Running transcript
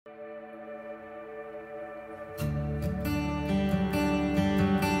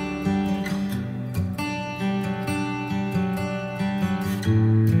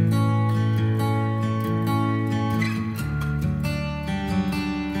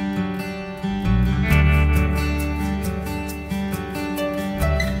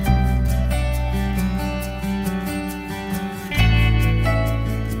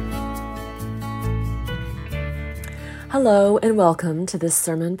Hello and welcome to this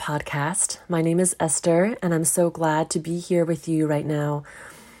sermon podcast. My name is Esther and I'm so glad to be here with you right now.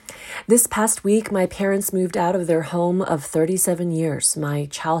 This past week, my parents moved out of their home of 37 years, my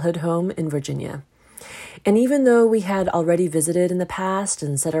childhood home in Virginia. And even though we had already visited in the past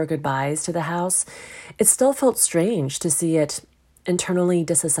and said our goodbyes to the house, it still felt strange to see it internally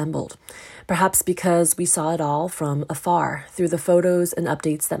disassembled, perhaps because we saw it all from afar through the photos and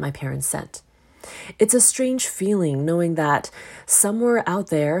updates that my parents sent. It's a strange feeling knowing that somewhere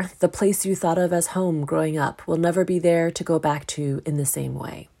out there, the place you thought of as home growing up will never be there to go back to in the same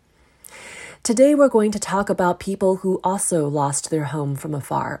way. Today, we're going to talk about people who also lost their home from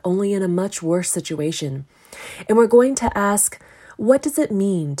afar, only in a much worse situation. And we're going to ask, what does it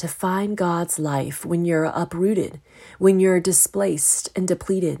mean to find God's life when you're uprooted, when you're displaced and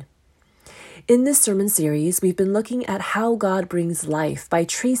depleted? In this sermon series, we've been looking at how God brings life by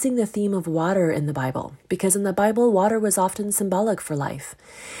tracing the theme of water in the Bible, because in the Bible, water was often symbolic for life.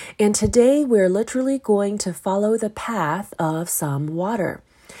 And today, we're literally going to follow the path of some water.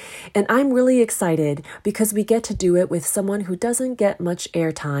 And I'm really excited because we get to do it with someone who doesn't get much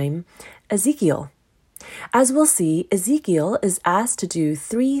airtime, Ezekiel. As we'll see, Ezekiel is asked to do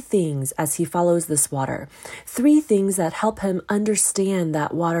 3 things as he follows this water, 3 things that help him understand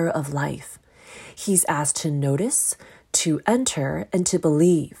that water of life. He's asked to notice, to enter, and to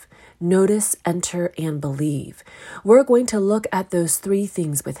believe. Notice, enter, and believe. We're going to look at those 3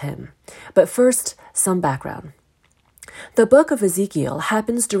 things with him. But first, some background. The book of Ezekiel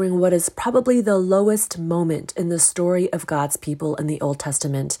happens during what is probably the lowest moment in the story of God's people in the Old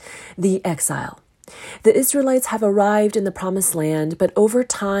Testament, the exile. The Israelites have arrived in the Promised Land, but over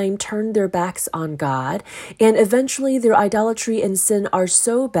time turned their backs on God, and eventually their idolatry and sin are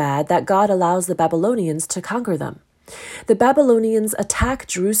so bad that God allows the Babylonians to conquer them. The Babylonians attack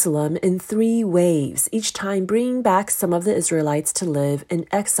Jerusalem in 3 waves, each time bringing back some of the Israelites to live in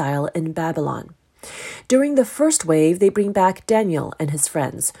exile in Babylon. During the first wave, they bring back Daniel and his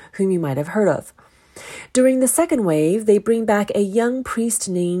friends, whom you might have heard of. During the second wave, they bring back a young priest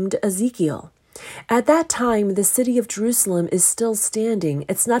named Ezekiel. At that time, the city of Jerusalem is still standing.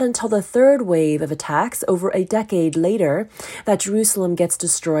 It's not until the third wave of attacks over a decade later that Jerusalem gets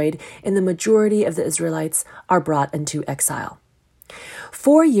destroyed and the majority of the Israelites are brought into exile.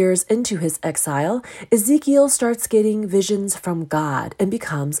 4 years into his exile, Ezekiel starts getting visions from God and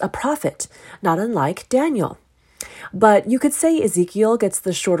becomes a prophet, not unlike Daniel. But you could say Ezekiel gets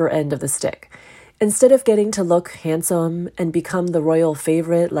the shorter end of the stick. Instead of getting to look handsome and become the royal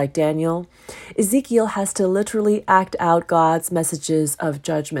favorite like Daniel, Ezekiel has to literally act out God's messages of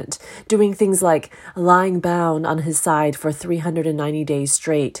judgment, doing things like lying bound on his side for 390 days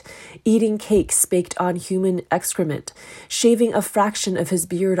straight, eating cakes baked on human excrement, shaving a fraction of his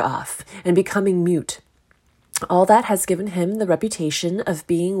beard off, and becoming mute. All that has given him the reputation of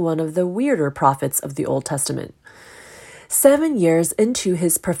being one of the weirder prophets of the Old Testament. 7 years into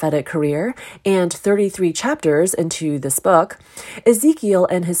his prophetic career and 33 chapters into this book, Ezekiel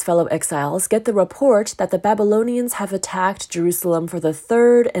and his fellow exiles get the report that the Babylonians have attacked Jerusalem for the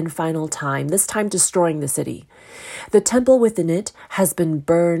 3rd and final time, this time destroying the city. The temple within it has been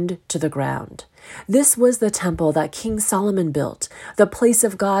burned to the ground. This was the temple that King Solomon built, the place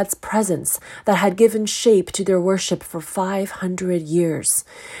of God's presence that had given shape to their worship for 500 years.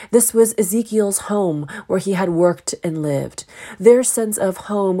 This was Ezekiel's home where he had worked and lived. Their sense of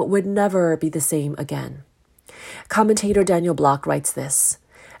home would never be the same again. Commentator Daniel Block writes this: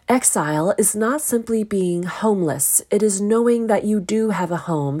 exile is not simply being homeless. It is knowing that you do have a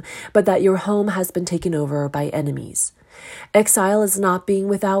home, but that your home has been taken over by enemies. Exile is not being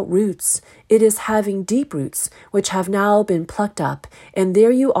without roots. It is having deep roots, which have now been plucked up, and there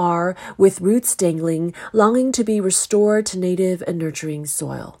you are, with roots dangling, longing to be restored to native and nurturing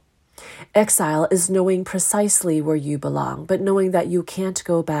soil. Exile is knowing precisely where you belong, but knowing that you can't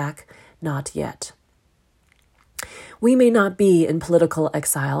go back, not yet. We may not be in political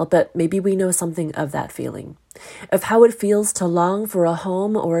exile, but maybe we know something of that feeling, of how it feels to long for a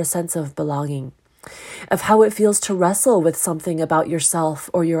home or a sense of belonging, of how it feels to wrestle with something about yourself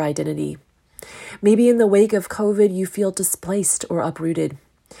or your identity. Maybe in the wake of COVID, you feel displaced or uprooted.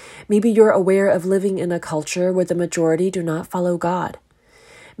 Maybe you're aware of living in a culture where the majority do not follow God.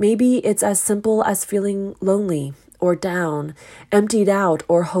 Maybe it's as simple as feeling lonely or down, emptied out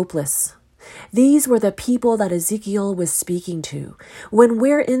or hopeless. These were the people that Ezekiel was speaking to. When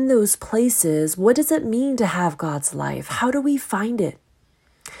we're in those places, what does it mean to have God's life? How do we find it?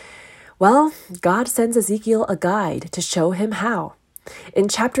 Well, God sends Ezekiel a guide to show him how. In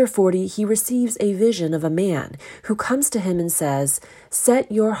chapter 40, he receives a vision of a man who comes to him and says,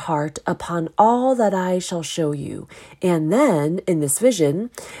 "Set your heart upon all that I shall show you." And then, in this vision,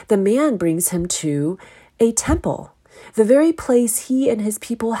 the man brings him to a temple, the very place he and his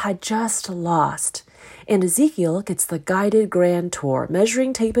people had just lost. And Ezekiel gets the guided grand tour,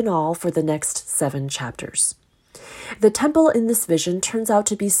 measuring tape and all, for the next 7 chapters. The temple in this vision turns out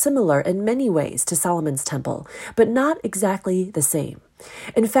to be similar in many ways to Solomon's temple, but not exactly the same.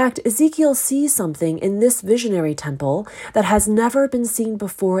 In fact, Ezekiel sees something in this visionary temple that has never been seen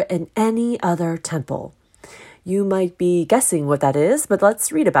before in any other temple. You might be guessing what that is, but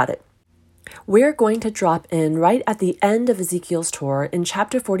let's read about it. We're going to drop in right at the end of Ezekiel's tour in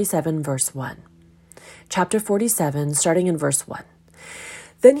chapter 47, verse 1. Chapter 47, starting in verse 1.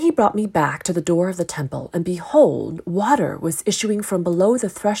 Then he brought me back to the door of the temple, and behold, water was issuing from below the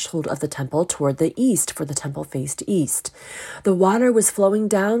threshold of the temple toward the east, for the temple faced east. The water was flowing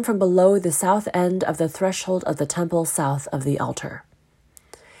down from below the south end of the threshold of the temple south of the altar.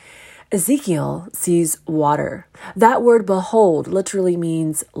 Ezekiel sees water. That word behold literally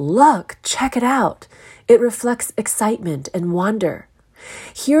means look, check it out. It reflects excitement and wonder.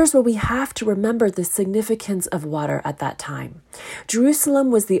 Here's where we have to remember the significance of water at that time. Jerusalem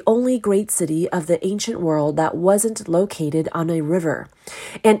was the only great city of the ancient world that wasn't located on a river.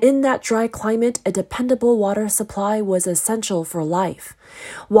 And in that dry climate, a dependable water supply was essential for life.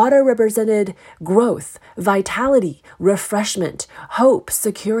 Water represented growth, vitality, refreshment, hope,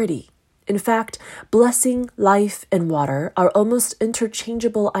 security. In fact, blessing, life, and water are almost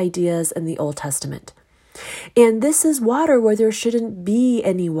interchangeable ideas in the Old Testament. And this is water where there shouldn't be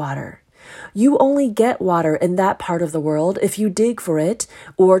any water. You only get water in that part of the world if you dig for it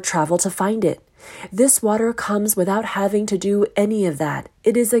or travel to find it. This water comes without having to do any of that.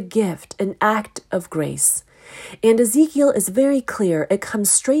 It is a gift, an act of grace. And Ezekiel is very clear. It comes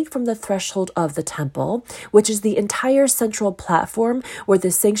straight from the threshold of the temple, which is the entire central platform where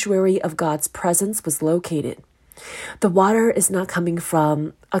the sanctuary of God's presence was located. The water is not coming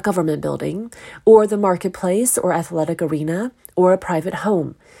from a government building or the marketplace or athletic arena or a private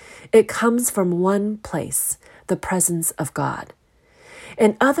home. It comes from one place, the presence of God.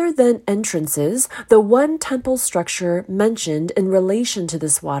 And other than entrances, the one temple structure mentioned in relation to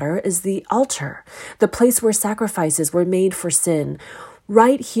this water is the altar, the place where sacrifices were made for sin.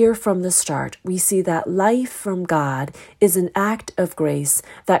 Right here from the start, we see that life from God is an act of grace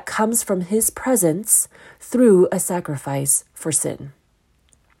that comes from His presence through a sacrifice for sin.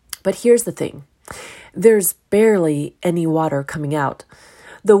 But here's the thing. There's barely any water coming out.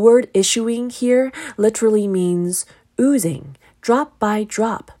 The word issuing here literally means oozing, drop by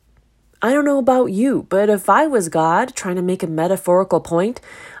drop. I don't know about you, but if I was God trying to make a metaphorical point,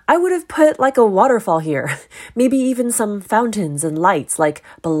 I would have put like a waterfall here, maybe even some fountains and lights like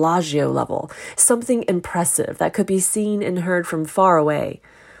Bellagio level, something impressive that could be seen and heard from far away.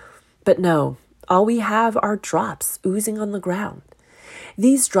 But no, all we have are drops oozing on the ground.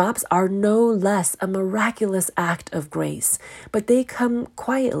 These drops are no less a miraculous act of grace, but they come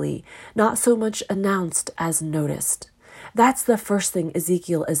quietly, not so much announced as noticed. That's the first thing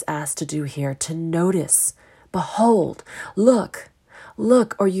Ezekiel is asked to do here, to notice. Behold, look,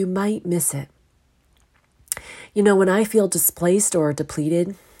 or you might miss it. You know, when I feel displaced or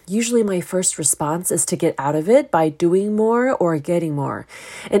depleted, usually my first response is to get out of it by doing more or getting more.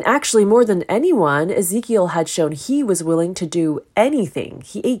 And actually, more than anyone, Ezekiel had shown he was willing to do anything.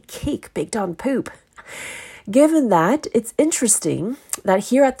 He ate cake baked on poop. Given that, it's interesting that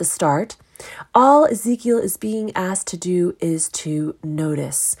here at the start, all Ezekiel is being asked to do is to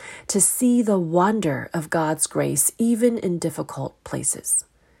notice, to see the wonder of God's grace, even in difficult places.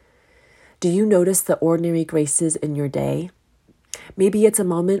 Do you notice the ordinary graces in your day? Maybe it's a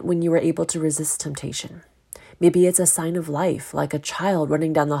moment when you were able to resist temptation. Maybe it's a sign of life, like a child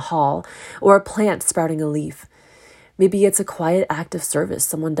running down the hall or a plant sprouting a leaf. Maybe it's a quiet act of service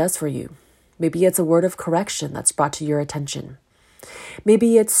someone does for you. Maybe it's a word of correction that's brought to your attention.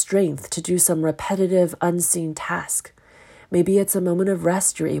 Maybe it's strength to do some repetitive, unseen task. Maybe it's a moment of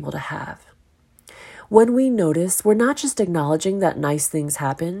rest you're able to have. When we notice, we're not just acknowledging that nice things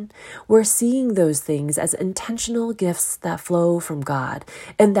happen, we're seeing those things as intentional gifts that flow from God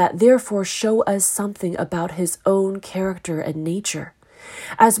and that therefore show us something about His own character and nature.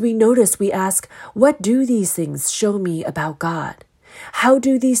 As we notice, we ask, what do these things show me about God? How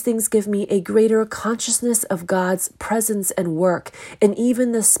do these things give me a greater consciousness of God's presence and work in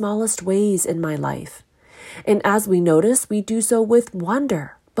even the smallest ways in my life? And as we notice, we do so with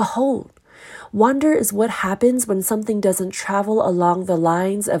wonder. Behold, Wonder is what happens when something doesn't travel along the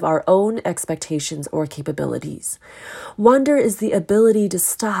lines of our own expectations or capabilities. Wonder is the ability to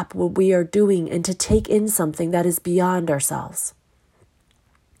stop what we are doing and to take in something that is beyond ourselves.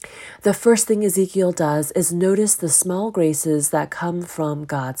 The first thing Ezekiel does is notice the small graces that come from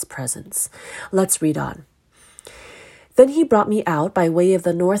God's presence. Let's read on. Then he brought me out by way of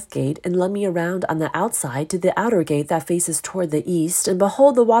the north gate and led me around on the outside to the outer gate that faces toward the east, and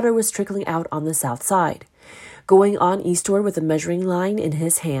behold, the water was trickling out on the south side. Going on eastward with a measuring line in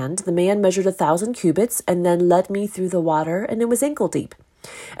his hand, the man measured 1,000 cubits and then led me through the water, and it was ankle deep.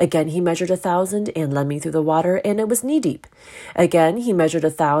 Again he measured 1,000 and led me through the water, and it was knee deep. Again he measured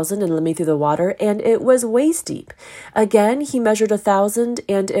 1,000 and led me through the water, and it was waist deep. Again he measured 1,000,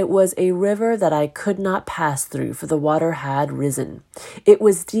 and it was a river that I could not pass through, for the water had risen. It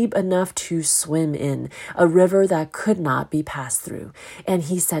was deep enough to swim in, a river that could not be passed through. And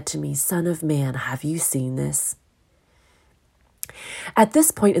he said to me, Son of man, have you seen this? At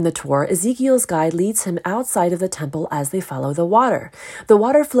this point in the tour, Ezekiel's guide leads him outside of the temple as they follow the water. The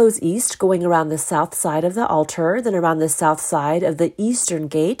water flows east, going around the south side of the altar, then around the south side of the eastern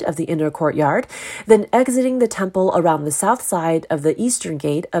gate of the inner courtyard, then exiting the temple around the south side of the eastern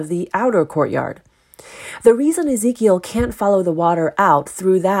gate of the outer courtyard. The reason Ezekiel can't follow the water out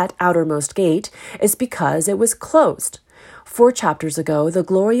through that outermost gate is because it was closed. 4 chapters ago, the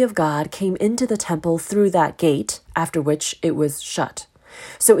glory of God came into the temple through that gate, after which it was shut.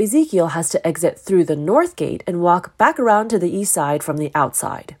 So Ezekiel has to exit through the north gate and walk back around to the east side from the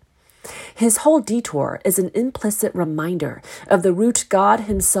outside. His whole detour is an implicit reminder of the route God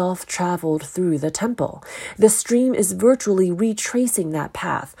himself traveled through the temple. The stream is virtually retracing that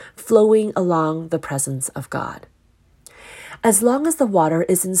path, flowing along the presence of God. As long as the water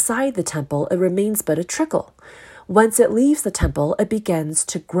is inside the temple, it remains but a trickle. Once it leaves the temple, it begins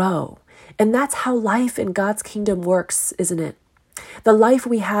to grow. And that's how life in God's kingdom works, isn't it? The life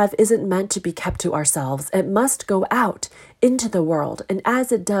we have isn't meant to be kept to ourselves. It must go out into the world, and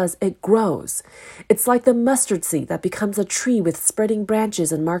as it does, it grows. It's like the mustard seed that becomes a tree with spreading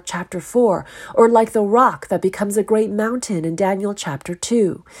branches in Mark chapter 4, or like the rock that becomes a great mountain in Daniel chapter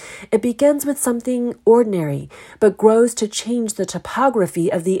 2. It begins with something ordinary, but grows to change the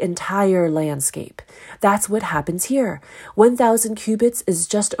topography of the entire landscape. That's what happens here. 1,000 cubits is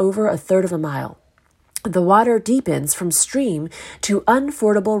just over a third of a mile. The water deepens from stream to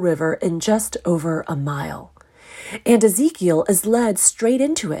unfordable river in just over a mile. And Ezekiel is led straight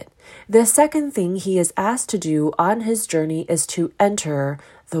into it. The second thing he is asked to do on his journey is to enter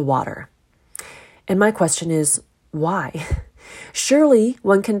the water. And my question is, why? Surely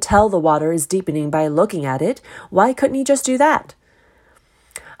one can tell the water is deepening by looking at it. Why couldn't he just do that?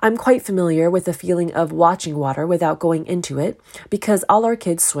 I'm quite familiar with the feeling of watching water without going into it because all our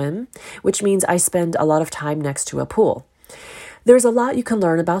kids swim, which means I spend a lot of time next to a pool. There's a lot you can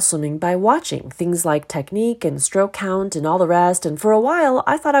learn about swimming by watching, things like technique and stroke count and all the rest, and for a while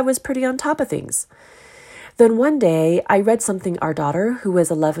I thought I was pretty on top of things. Then one day I read something our daughter, who was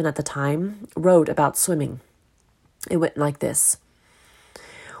 11 at the time, wrote about swimming. It went like this.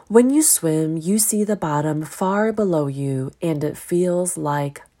 When you swim, you see the bottom far below you and it feels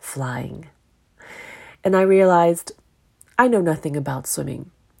like flying. And I realized I know nothing about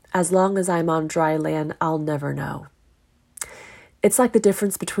swimming. As long as I'm on dry land, I'll never know. It's like the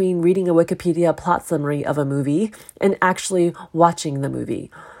difference between reading a Wikipedia plot summary of a movie and actually watching the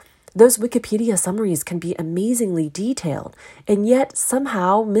movie. Those Wikipedia summaries can be amazingly detailed and yet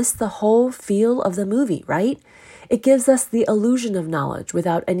somehow miss the whole feel of the movie, right? It gives us the illusion of knowledge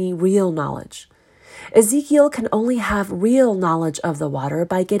without any real knowledge. Ezekiel can only have real knowledge of the water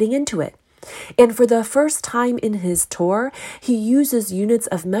by getting into it. And for the first time in his tour, he uses units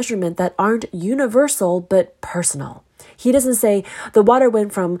of measurement that aren't universal but personal. He doesn't say, the water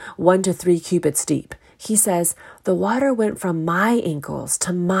went from 1 to 3 cubits deep. He says, the water went from my ankles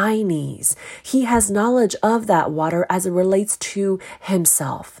to my knees. He has knowledge of that water as it relates to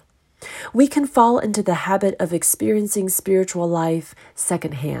himself. We can fall into the habit of experiencing spiritual life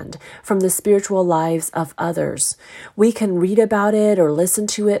secondhand from the spiritual lives of others. We can read about it or listen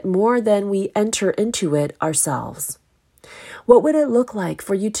to it more than we enter into it ourselves. What would it look like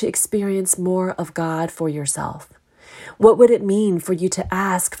for you to experience more of God for yourself? What would it mean for you to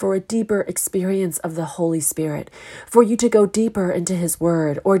ask for a deeper experience of the Holy Spirit, for you to go deeper into His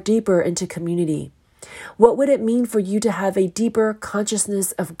Word or deeper into community? What would it mean for you to have a deeper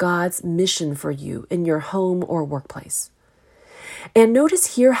consciousness of God's mission for you in your home or workplace? And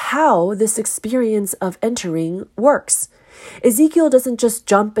notice here how this experience of entering works. Ezekiel doesn't just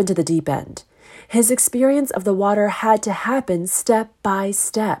jump into the deep end. His experience of the water had to happen step by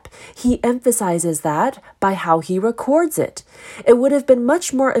step. He emphasizes that by how he records it. It would have been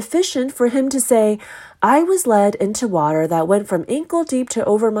much more efficient for him to say, I was led into water that went from ankle deep to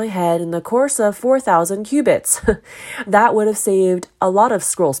over my head in the course of 4,000 cubits. That would have saved a lot of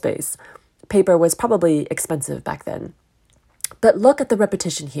scroll space. Paper was probably expensive back then. But look at the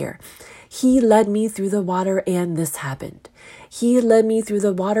repetition here. He led me through the water and this happened. He led me through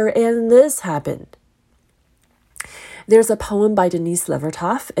the water and this happened. There's a poem by Denise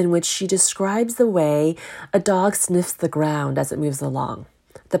Levertov in which she describes the way a dog sniffs the ground as it moves along.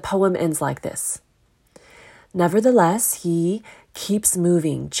 The poem ends like this. Nevertheless, he keeps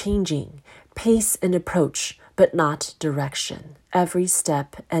moving, changing, pace and approach, but not direction, every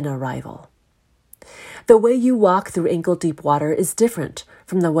step an arrival. The way you walk through ankle-deep water is different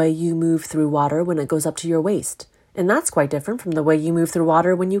from the way you move through water when it goes up to your waist. And that's quite different from the way you move through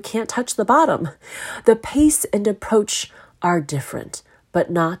water when you can't touch the bottom. The pace and approach are different, but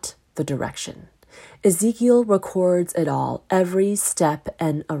not the direction. Ezekiel records it all, every step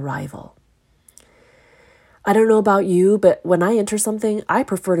and arrival. I don't know about you, but when I enter something, I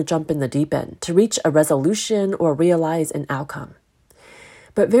prefer to jump in the deep end, to reach a resolution or realize an outcome.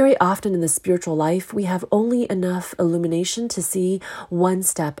 But very often in the spiritual life, we have only enough illumination to see one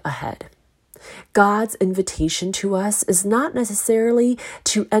step ahead. God's invitation to us is not necessarily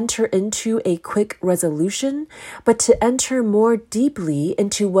to enter into a quick resolution, but to enter more deeply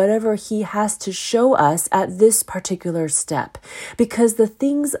into whatever He has to show us at this particular step. Because the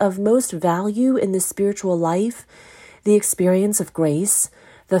things of most value in the spiritual life, the experience of grace,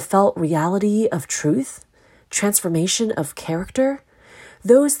 the felt reality of truth, transformation of character,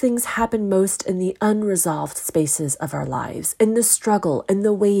 those things happen most in the unresolved spaces of our lives, in the struggle, in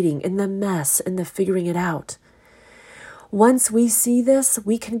the waiting, in the mess, in the figuring it out. Once we see this,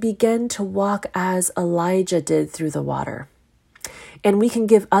 we can begin to walk as Elijah did through the water. And we can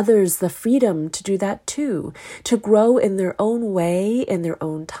give others the freedom to do that too, to grow in their own way, in their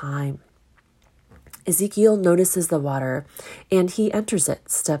own time. Ezekiel notices the water, and he enters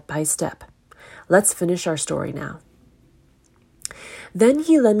it step by step. Let's finish our story now. Then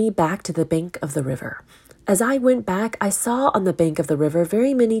he led me back to the bank of the river. As I went back, I saw on the bank of the river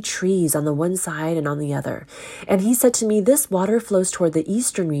very many trees on the one side and on the other. And he said to me, this water flows toward the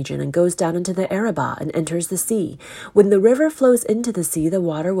eastern region and goes down into the Arabah and enters the sea. When the river flows into the sea, the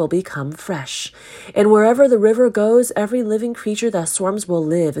water will become fresh. And wherever the river goes, every living creature that swarms will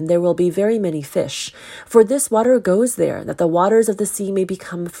live, and there will be very many fish. For this water goes there, that the waters of the sea may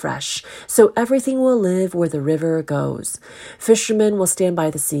become fresh. So everything will live where the river goes. Fishermen will stand by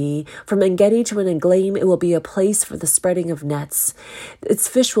the sea. From En-gedi to En-eglaim, it will be a place for the spreading of nets. Its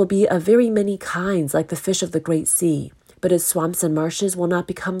fish will be of very many kinds, like the fish of the great sea. But its swamps and marshes will not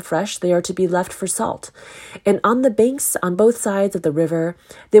become fresh. They are to be left for salt. And on the banks on both sides of the river,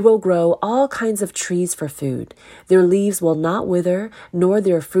 there will grow all kinds of trees for food. Their leaves will not wither, nor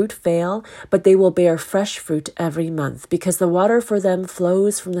their fruit fail, but they will bear fresh fruit every month, because the water for them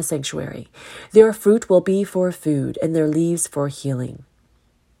flows from the sanctuary. Their fruit will be for food, and their leaves for healing.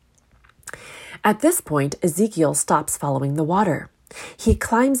 At this point, Ezekiel stops following the water. He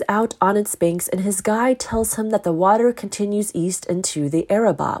climbs out on its banks, and his guide tells him that the water continues east into the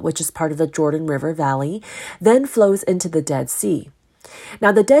Arabah, which is part of the Jordan River Valley, then flows into the Dead Sea.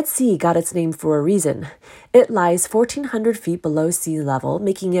 Now, the Dead Sea got its name for a reason. It lies 1,400 feet below sea level,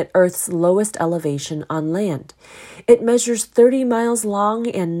 making it Earth's lowest elevation on land. It measures 30 miles long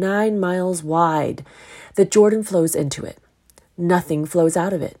and 9 miles wide. The Jordan flows into it. Nothing flows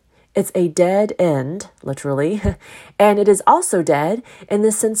out of it. It's a dead end, literally, and it is also dead in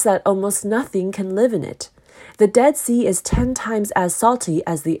the sense that almost nothing can live in it. The Dead Sea is 10 times as salty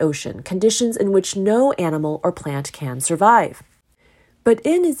as the ocean, conditions in which no animal or plant can survive. But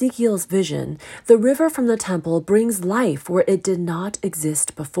in Ezekiel's vision, the river from the temple brings life where it did not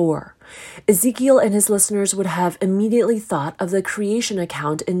exist before. Ezekiel and his listeners would have immediately thought of the creation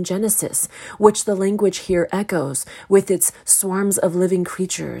account in Genesis, which the language here echoes, with its swarms of living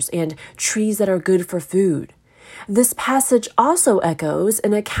creatures and trees that are good for food. This passage also echoes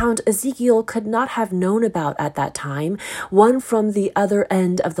an account Ezekiel could not have known about at that time, one from the other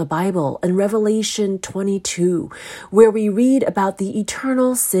end of the Bible in Revelation 22, where we read about the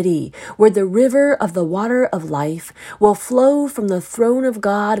eternal city, where the river of the water of life will flow from the throne of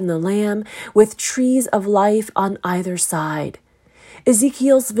God and the Lamb with trees of life on either side.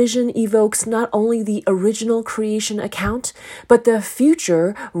 Ezekiel's vision evokes not only the original creation account, but the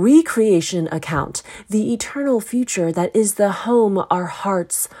future recreation account, the eternal future that is the home our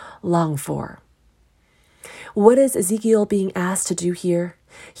hearts long for. What is Ezekiel being asked to do here?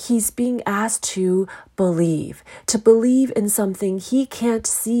 He's being asked to believe in something he can't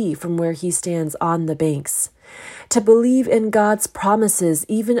see from where he stands on the banks, to believe in God's promises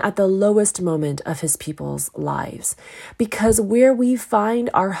even at the lowest moment of his people's lives. Because where we find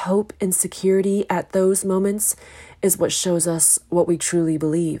our hope and security at those moments is what shows us what we truly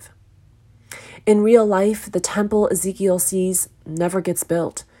believe. In real life, the temple Ezekiel sees never gets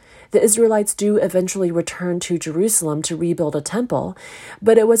built. The Israelites do eventually return to Jerusalem to rebuild a temple,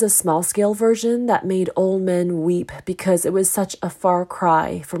 but it was a small-scale version that made old men weep because it was such a far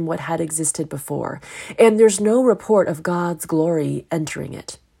cry from what had existed before, and there's no report of God's glory entering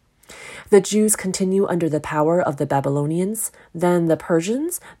it. The Jews continue under the power of the Babylonians, then the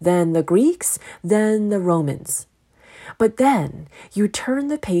Persians, then the Greeks, then the Romans. But then you turn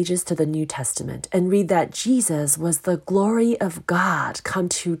the pages to the New Testament and read that Jesus was the glory of God come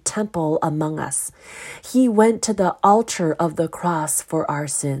to temple among us. He went to the altar of the cross for our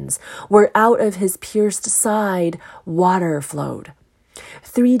sins, where out of his pierced side water flowed.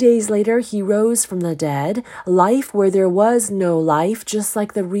 3 days later, he rose from the dead, life where there was no life, just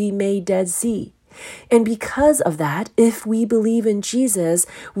like the remade Dead Sea. And because of that, if we believe in Jesus,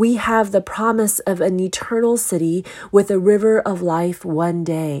 we have the promise of an eternal city with a river of life one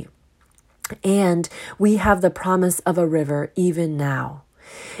day. And we have the promise of a river even now.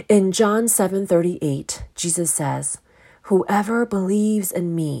 In John 7:38, Jesus says, "Whoever believes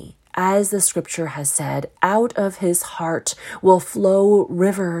in me, as the scripture has said, out of his heart will flow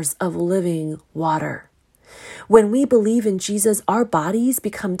rivers of living water." When we believe in Jesus, our bodies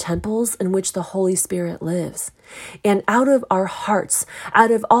become temples in which the Holy Spirit lives. And out of our hearts,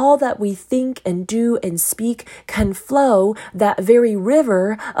 out of all that we think and do and speak, can flow that very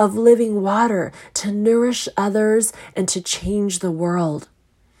river of living water to nourish others and to change the world.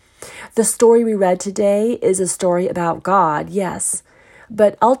 The story we read today is a story about God, yes,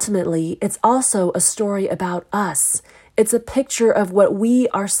 but ultimately it's also a story about us. It's a picture of what we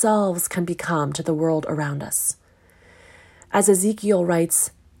ourselves can become to the world around us. As Ezekiel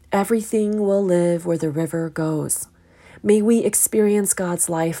writes, everything will live where the river goes. May we experience God's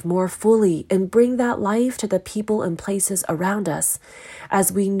life more fully and bring that life to the people and places around us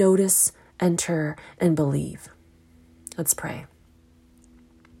as we notice, enter, and believe. Let's pray.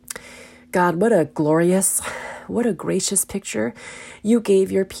 God, what a gracious picture you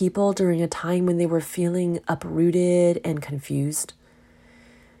gave your people during a time when they were feeling uprooted and confused.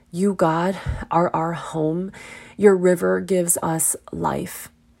 You, God, are our home. Your river gives us life.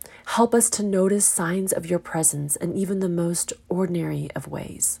 Help us to notice signs of your presence in even the most ordinary of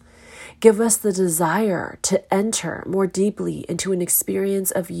ways. Give us the desire to enter more deeply into an experience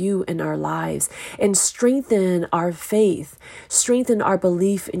of you in our lives and strengthen our faith, strengthen our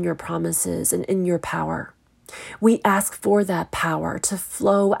belief in your promises and in your power. We ask for that power to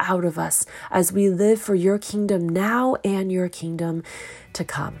flow out of us as we live for your kingdom now and your kingdom to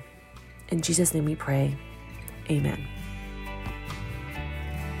come. In Jesus' name we pray. Amen.